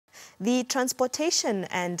The transportation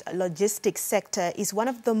and logistics sector is one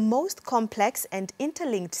of the most complex and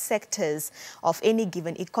interlinked sectors of any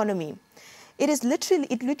given economy. It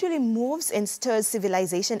literally moves and stirs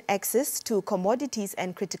civilization access to commodities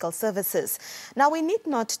and critical services. Now, we need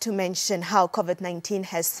not to mention how COVID-19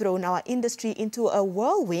 has thrown our industry into a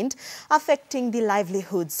whirlwind, affecting the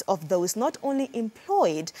livelihoods of those not only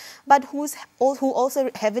employed, but who also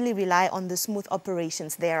heavily rely on the smooth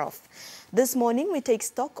operations thereof. This morning, we take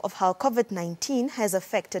stock of how COVID-19 has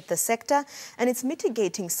affected the sector and its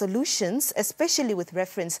mitigating solutions, especially with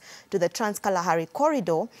reference to the Trans-Kalahari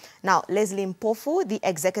Corridor. Now, Leslie Mpofu, the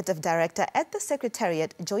Executive Director at the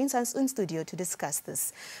Secretariat, joins us in studio to discuss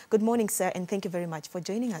this. Good morning, sir, and thank you very much for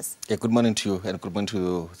joining us. Yeah, good morning to you and good morning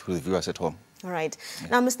to the viewers at home. All right.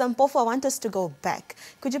 Yeah. Now, Mr. Mpofu, I want us to go back.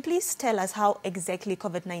 Could you please tell us how exactly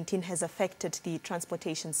COVID-19 has affected the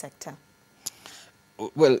transportation sector?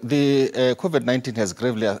 Well, the COVID-19 has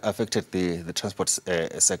gravely affected the transport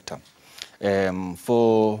sector.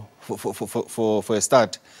 For a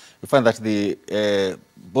start, you find that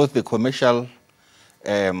both the commercial,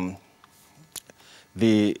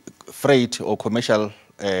 the freight or commercial,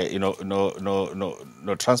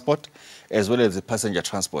 transport, as well as the passenger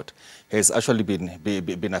transport, has actually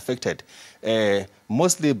been affected,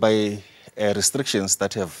 mostly by restrictions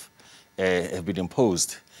that have been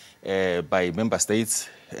imposed by member states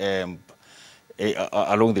along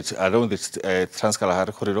the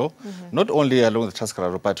Trans-Kalahari Corridor, not only along the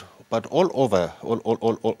Trans-Kalahari, but all over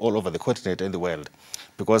the continent and the world,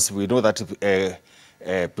 because we know that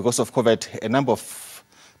because of COVID, a number of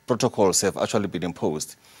protocols have actually been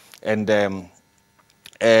imposed, and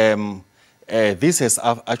this has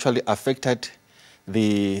actually affected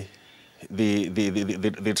the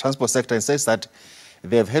transport sector in sense that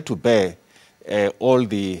they have had to bear all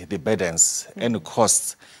the burdens and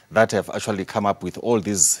costs that have actually come up with all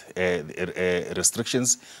these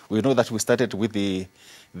restrictions. We know that we started with the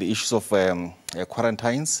issues of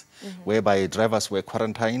quarantines, whereby drivers were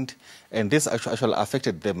quarantined, and this actually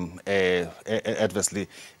affected them adversely,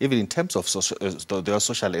 even in terms of their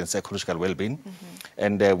social and psychological well-being.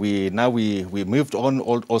 And we moved on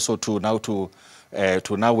also to now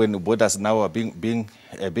when borders now are being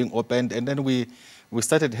opened, and then we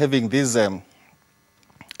started having these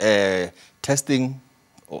testing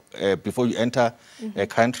before you enter a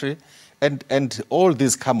country, and all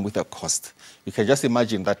these come with a cost. You can just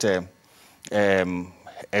imagine that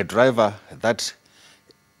a driver that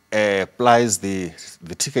applies the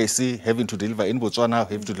TKC having to deliver in Botswana,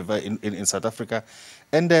 having to deliver in South Africa,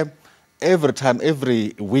 and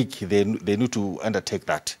every week they need to undertake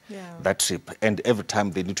that trip, and every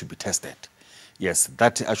time they need to be tested. Yes,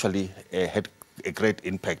 that actually had a great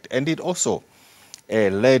impact, and it also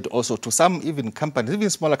led also to some even companies, even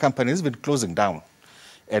smaller companies, even closing down,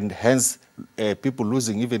 and hence people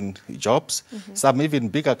losing even jobs. Some even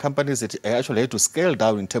bigger companies that actually had to scale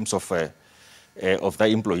down in terms of their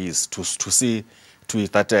employees to see to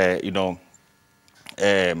it that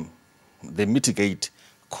they mitigate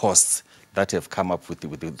costs that have come up with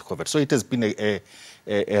COVID. So it has been a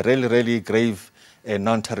really grave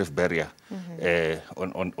non-tariff barrier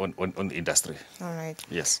on the industry. All right.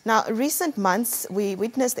 Yes. Now, recent months, we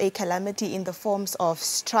witnessed a calamity in the forms of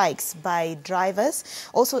strikes by drivers,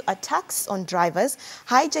 also attacks on drivers,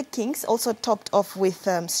 hijackings, also topped off with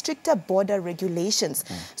stricter border regulations.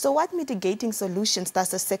 So what mitigating solutions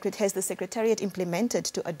has the Secretariat implemented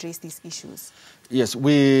to address these issues? Yes,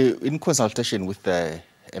 we, in consultation with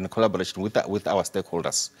and collaboration with our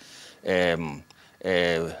stakeholders,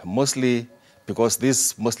 mostly because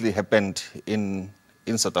this mostly happened in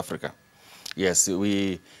South Africa. Yes,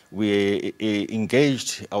 we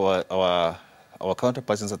engaged our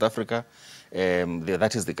counterparts in South Africa,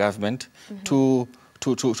 that is the government, to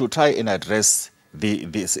try and address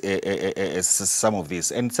some of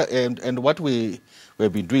this. And what we've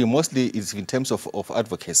been doing mostly is in terms of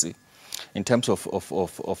advocacy, in terms of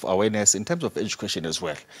awareness, in terms of education as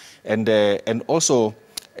well, and also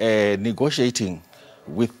negotiating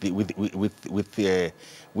with the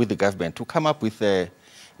government to come up with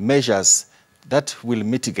measures that will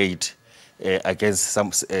mitigate against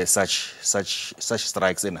some such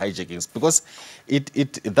strikes and hijackings, because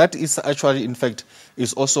that is actually, in fact,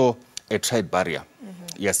 is also a trade barrier.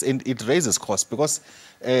 Yes, and it raises costs because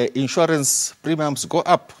insurance premiums go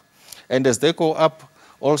up, and as they go up,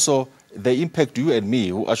 also they impact you and me,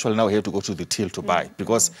 who actually now have to go to the till to buy,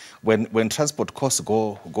 because when transport costs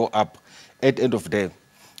go up, at the end of the day,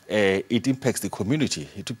 it impacts the community,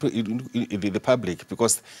 the public,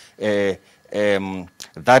 because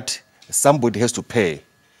that somebody has to pay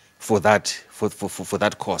for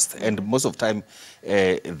that cost, and most of the time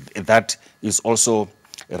that is also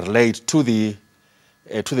relayed to the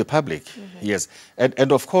public. Yes,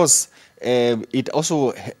 and of course it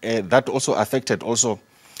also that also affected also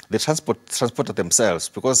the transporter themselves,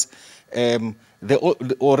 because they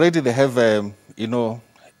already they have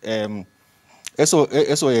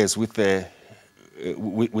SOS with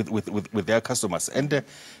their customers, and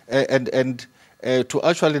to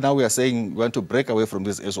actually now we are saying we want to break away from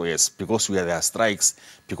this SOS because there are strikes,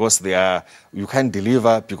 because you can't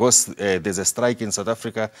deliver because there's a strike in South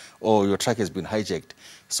Africa, or your truck has been hijacked.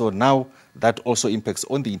 So now that also impacts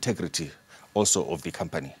on the integrity also of the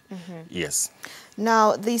company. Yes.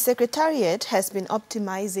 Now, the Secretariat has been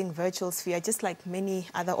optimizing virtual sphere, just like many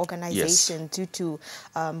other organizations, due to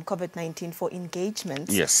COVID-19 for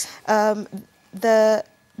engagements. Yes. The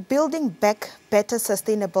Building Back Better,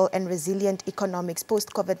 Sustainable and Resilient Economics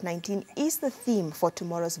Post-COVID-19 is the theme for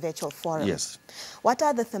tomorrow's virtual forum. Yes. What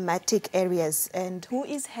are the thematic areas and who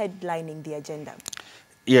is headlining the agenda?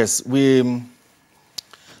 Yes, we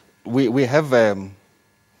have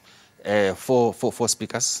four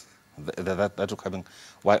speakers that are coming.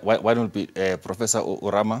 Why don't be Professor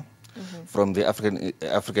Urama from the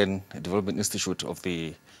African Development Institute of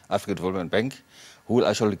the African Development Bank, who will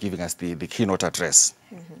actually be giving us the keynote address.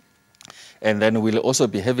 And then we'll also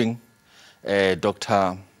be having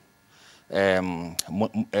Dr.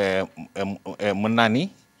 Munani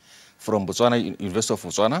from Botswana, University of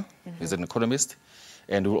Botswana. He's an economist.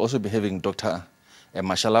 And we'll also be having Dr.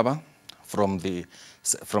 Mashalaba from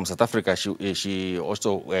South Africa. She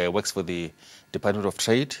also works for the Department of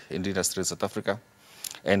Trade and Industry in South Africa.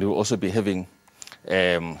 And we'll also be having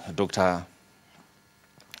Dr.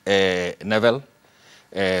 Neville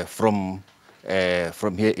from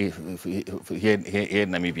here in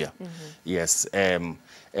Namibia. Yes.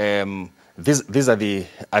 These are the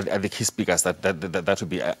key speakers that will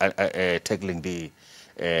be tackling the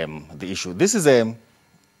issue. This is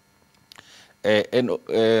an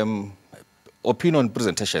opinion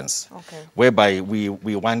presentations, whereby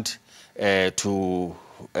we want to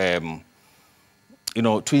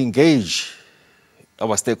engage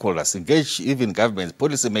our stakeholders, engage even governments,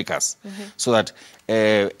 policymakers, so that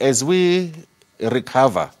as we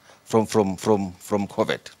recover from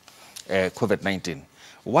COVID-19,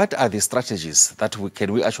 what are the strategies that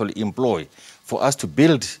can we actually employ for us to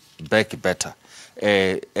build back better,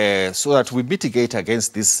 so that we mitigate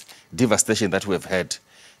against this devastation that we have had,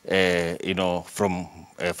 from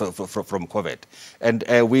COVID. And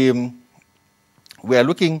we are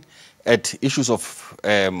looking at issues of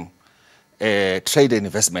trade and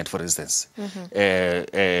investment, for instance,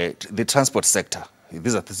 the transport sector.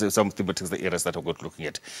 These are some of the areas that we're going to looking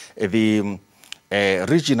at. The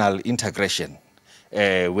regional integration. We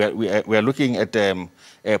are looking at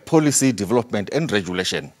policy development and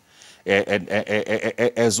regulation, and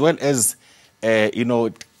as well as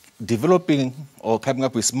developing or coming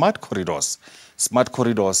up with smart corridors. Smart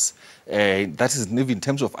corridors, that is even in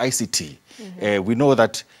terms of ICT. We know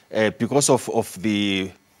that because of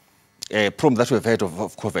the problem that we've had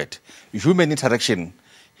of COVID, human interaction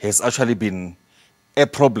has actually been a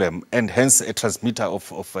problem, and hence a transmitter of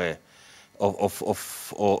the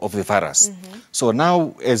virus. So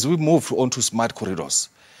now, as we move on to smart corridors,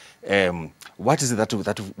 what is it that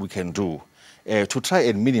we can do to try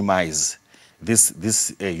and minimize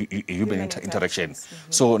this human interaction?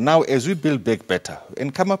 So now, as we build back better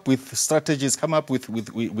and come up with strategies, come up with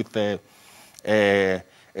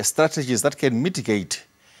strategies that can mitigate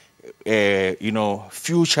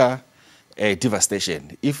future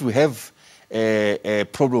devastation. If we have a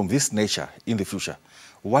problem of this nature in the future,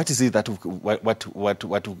 what is it that what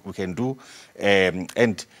we can do?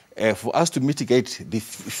 And for us to mitigate the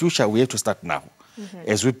future, we have to start now.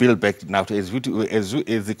 As we build back now, as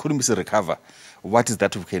the economies recover, what is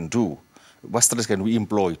that we can do? What strategies can we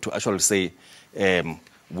employ to actually say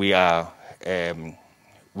we are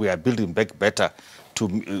building back better,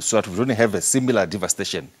 so that we don't have a similar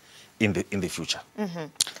devastation in the future,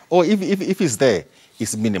 or if it's there,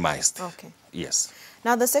 it's minimized. Yes.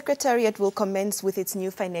 Now, the Secretariat will commence with its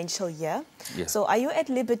new financial year. Yes. So are you at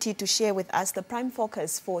liberty to share with us the prime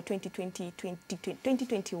focus for 2020,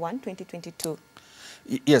 2021, 2022?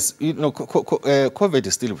 Yes, COVID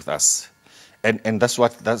is still with us. And that's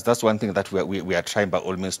one thing that we are trying by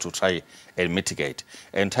all means to try and mitigate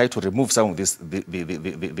and try to remove some of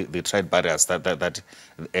the trade barriers that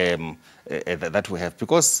we have,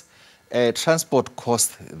 because transport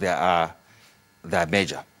costs they are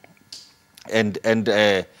major, and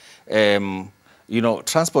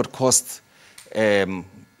transport costs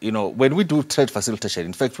when we do trade facilitation,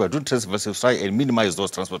 in fact, we are doing trade facilitation to try and minimize those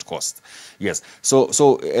transport costs. Yes. So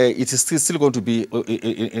it is still going to be the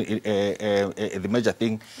major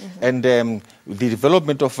thing. And the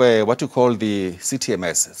development of what you call the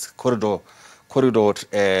CTMS, corridor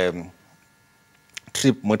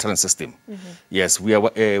trip monitoring system. Yes, we are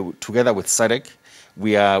together with SADC.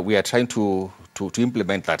 We are trying to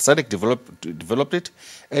implement that. SADC developed it,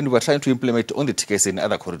 and we're trying to implement it on the tickets in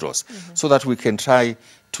other corridors, so that we can try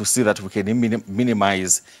to see that we can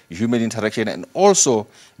minimize human interaction and also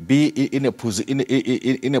be in a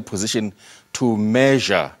position to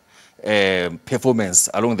measure performance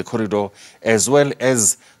along the corridor, as well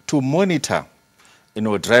as to monitor,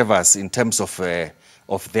 drivers in terms of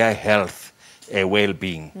their health,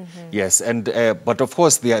 well-being. Yes, and but of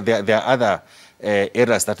course there are other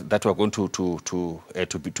areas that we're going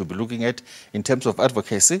to be looking at in terms of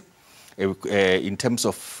advocacy, in terms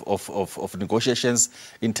of negotiations,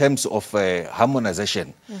 in terms of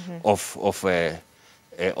harmonization of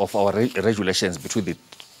our regulations between the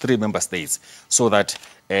 3 member states, so that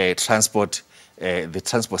the transport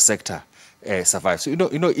sector survives. So,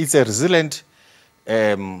 it's a resilient.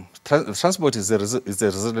 Transport is a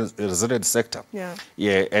resilient sector. Yeah.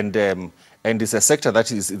 Yeah, and it's a sector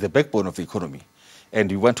that is the backbone of the economy, and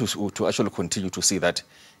we want to actually continue to see that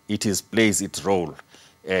it plays its role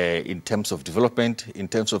in terms of development, in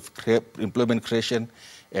terms of employment creation,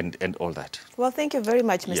 and all that. Well, thank you very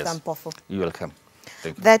much, Mr. Yes. Mpofu. You're welcome.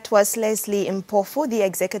 Thank you. That was Leslie Mpofu, the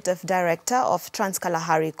Executive Director of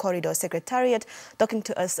Trans-Kalahari Corridor Secretariat, talking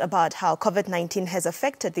to us about how COVID-19 has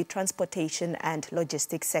affected the transportation and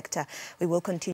logistics sector. We will continue.